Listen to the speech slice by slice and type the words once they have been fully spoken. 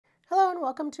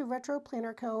welcome to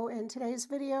RetroPlanner Co. In today's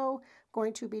video, I'm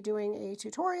going to be doing a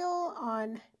tutorial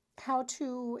on how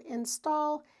to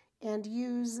install and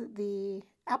use the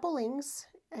Apple links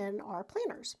in our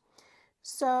planners.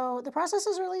 So the process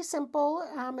is really simple.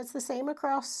 It's the same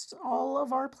across all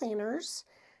of our planners.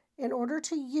 In order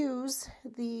to use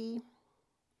the,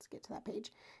 let's get to that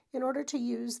page. In order to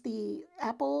use the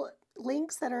Apple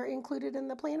links that are included in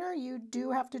the planner, you do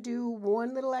have to do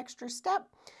one little extra step.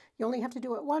 You only have to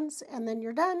do it once and then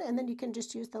you're done, and then you can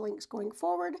just use the links going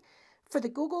forward. For the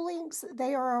Google links,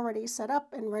 they are already set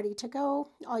up and ready to go.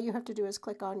 All you have to do is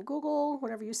click on Google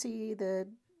whenever you see the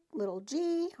little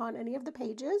G on any of the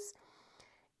pages,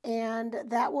 and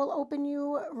that will open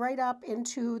you right up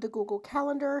into the Google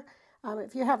Calendar.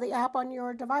 If you have the app on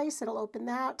your device, it'll open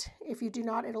that. If you do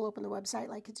not, it'll open the website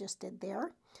like it just did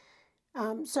there.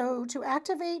 So to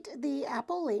activate the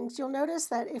Apple links, you'll notice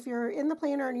that if you're in the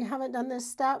planner and you haven't done this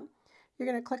step, you're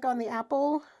going to click on the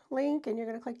Apple link and you're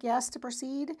going to click yes to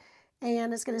proceed,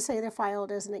 and it's going to say the file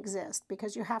doesn't exist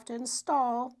because you have to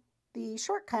install the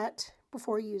shortcut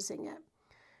before using it.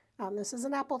 This is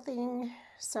an Apple thing,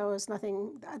 so it's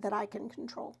nothing that I can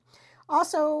control.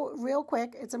 Also, real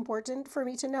quick, it's important for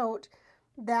me to note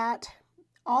that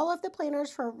all of the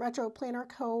planners for RetroPlanner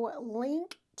Co.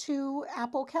 link to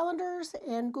Apple calendars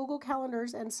and Google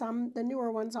calendars, and the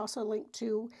newer ones also link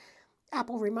to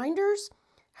Apple reminders.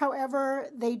 However,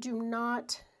 they do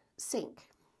not sync,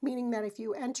 meaning that if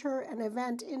you enter an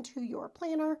event into your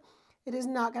planner, it is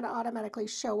not going to automatically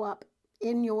show up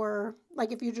in your,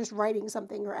 like if you're just writing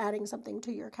something or adding something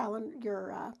to your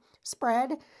calendar,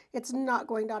 spread, it's not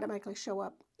going to automatically show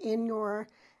up in your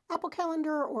Apple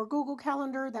calendar or Google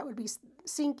calendar. That would be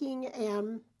syncing,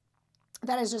 and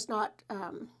that is just not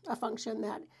a function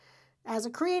that as a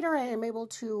creator I am able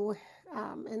to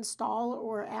install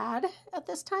or add at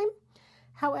this time.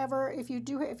 However, if you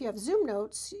have Zoom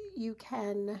Notes, you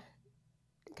can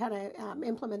kind of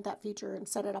implement that feature and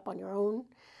set it up on your own.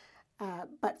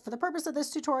 But for the purpose of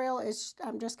this tutorial,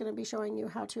 I'm just going to be showing you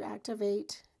how to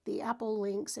activate the Apple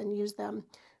links and use them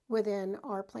within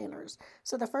our planners.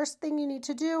 So the first thing you need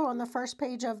to do on the first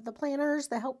page of the planners,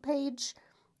 the help page,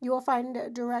 you will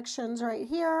find directions right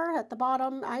here at the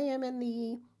bottom. I am in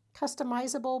the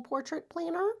customizable portrait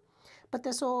planner, but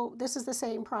this is the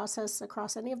same process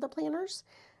across any of the planners.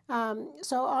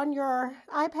 So on your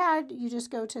iPad, you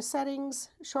just go to Settings,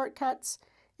 Shortcuts,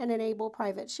 and Enable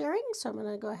Private Sharing. So I'm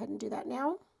going to go ahead and do that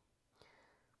now.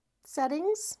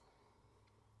 Settings,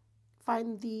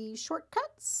 find the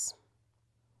shortcuts,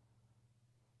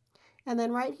 and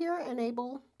then right here,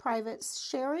 Enable Private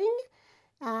Sharing.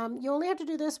 You only have to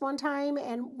do this one time,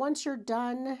 and once you're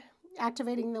done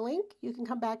activating the link, you can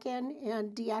come back in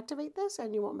and deactivate this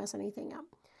and you won't mess anything up.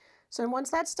 So once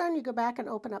that's done, you go back and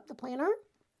open up the planner,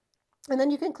 and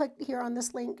then you can click here on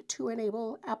this link to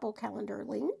enable Apple Calendar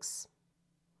links,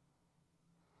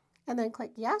 and then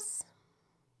click yes.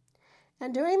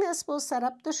 And doing this will set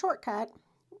up the shortcut,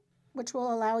 which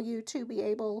will allow you to be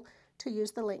able to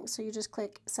use the link. So you just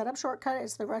click set up shortcut.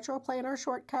 It's the RetroPlanner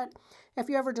shortcut. If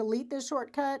you ever delete this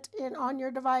shortcut on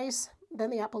your device, then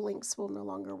the Apple links will no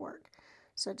longer work.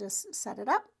 So just set it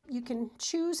up. You can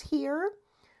choose here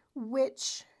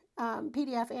which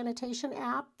PDF annotation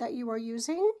app that you are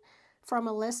using from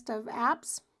a list of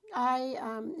apps. I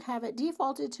have it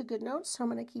defaulted to Goodnotes, so I'm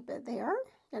going to keep it there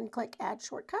and click add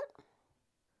shortcut.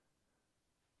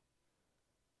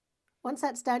 Once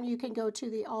that's done, you can go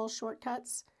to the all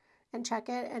shortcuts and check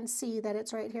it and see that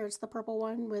it's right here. It's the purple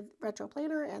one with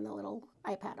RetroPlanner and the little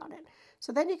iPad on it.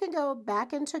 So then you can go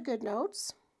back into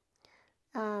Goodnotes,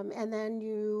 and then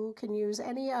you can use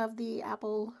any of the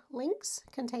Apple links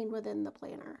contained within the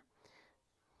planner.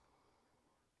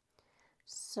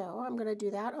 So I'm going to do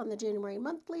that on the January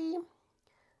monthly.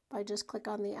 If I just click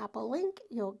on the Apple link,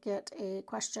 you'll get a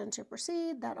question to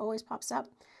proceed. That always pops up.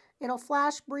 It'll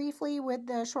flash briefly with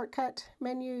the shortcut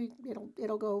menu.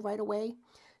 It'll go right away.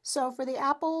 So for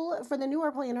the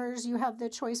newer planners, you have the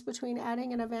choice between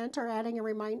adding an event or adding a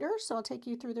reminder. So I'll take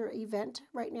you through the event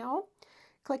right now.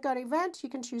 Click on event. You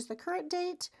can choose the current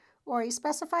date or a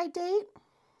specified date.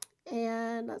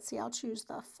 And let's see, I'll choose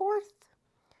the 4th.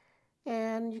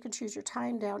 And you can choose your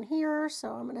time down here. So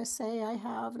I'm going to say I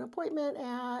have an appointment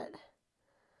at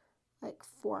like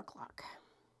 4 o'clock.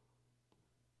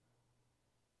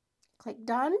 Click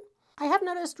done. I have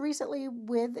noticed recently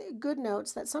with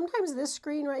Goodnotes that sometimes this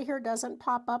screen right here doesn't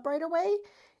pop up right away.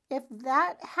 If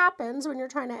that happens when you're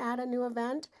trying to add a new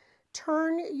event,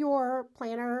 turn your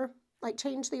planner, like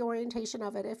change the orientation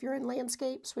of it. If you're in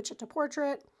landscape, switch it to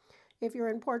portrait. If you're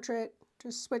in portrait,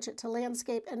 Just switch it to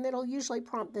landscape, and it'll usually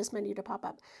prompt this menu to pop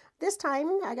up. This time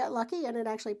I got lucky and it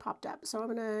actually popped up. So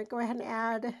I'm going to go ahead and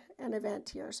add an event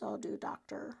here. So I'll do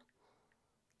doctor.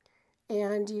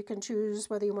 And you can choose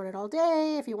whether you want it all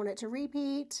day, if you want it to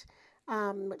repeat,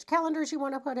 which calendars you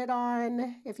want to put it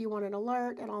on, if you want an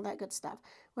alert, and all that good stuff.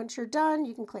 Once you're done,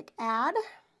 you can click add.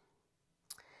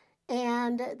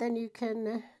 And then you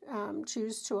can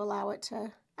choose to allow it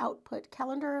to output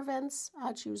calendar events.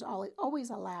 Choose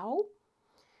always allow.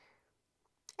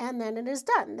 And then it is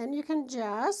done. Then you can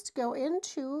just go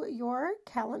into your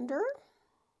calendar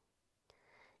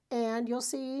and you'll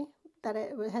see that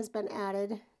it has been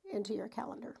added into your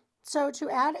calendar. So to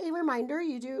add a reminder,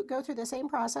 you do go through the same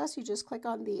process. You just click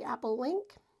on the Apple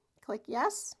link, click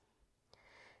yes,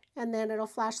 and then it'll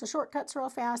flash the shortcuts real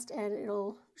fast and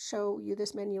it'll show you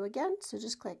this menu again. So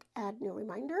just click add new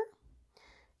reminder.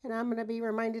 And I'm going to be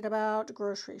reminded about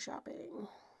grocery shopping.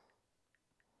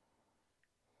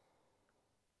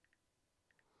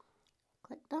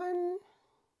 Click done.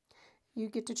 You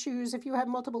get to choose if you have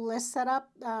multiple lists set up,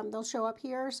 they'll show up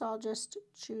here. So I'll just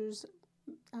choose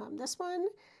this one,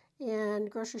 and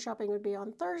grocery shopping would be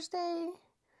on Thursday.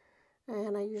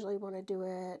 And I usually want to do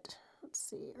it, let's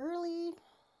see, early.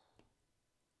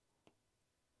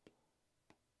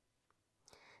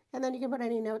 And then you can put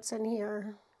any notes in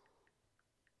here.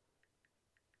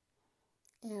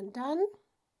 And done.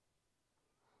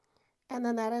 And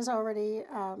then that is already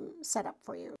set up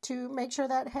for you. To make sure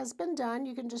that has been done,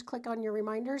 you can just click on your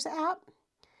Reminders app,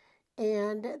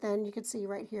 and then you can see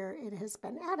right here it has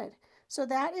been added. So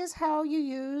that is how you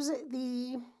use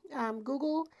the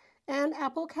Google and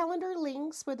Apple Calendar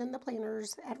links within the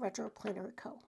planners at RetroPlanner Co.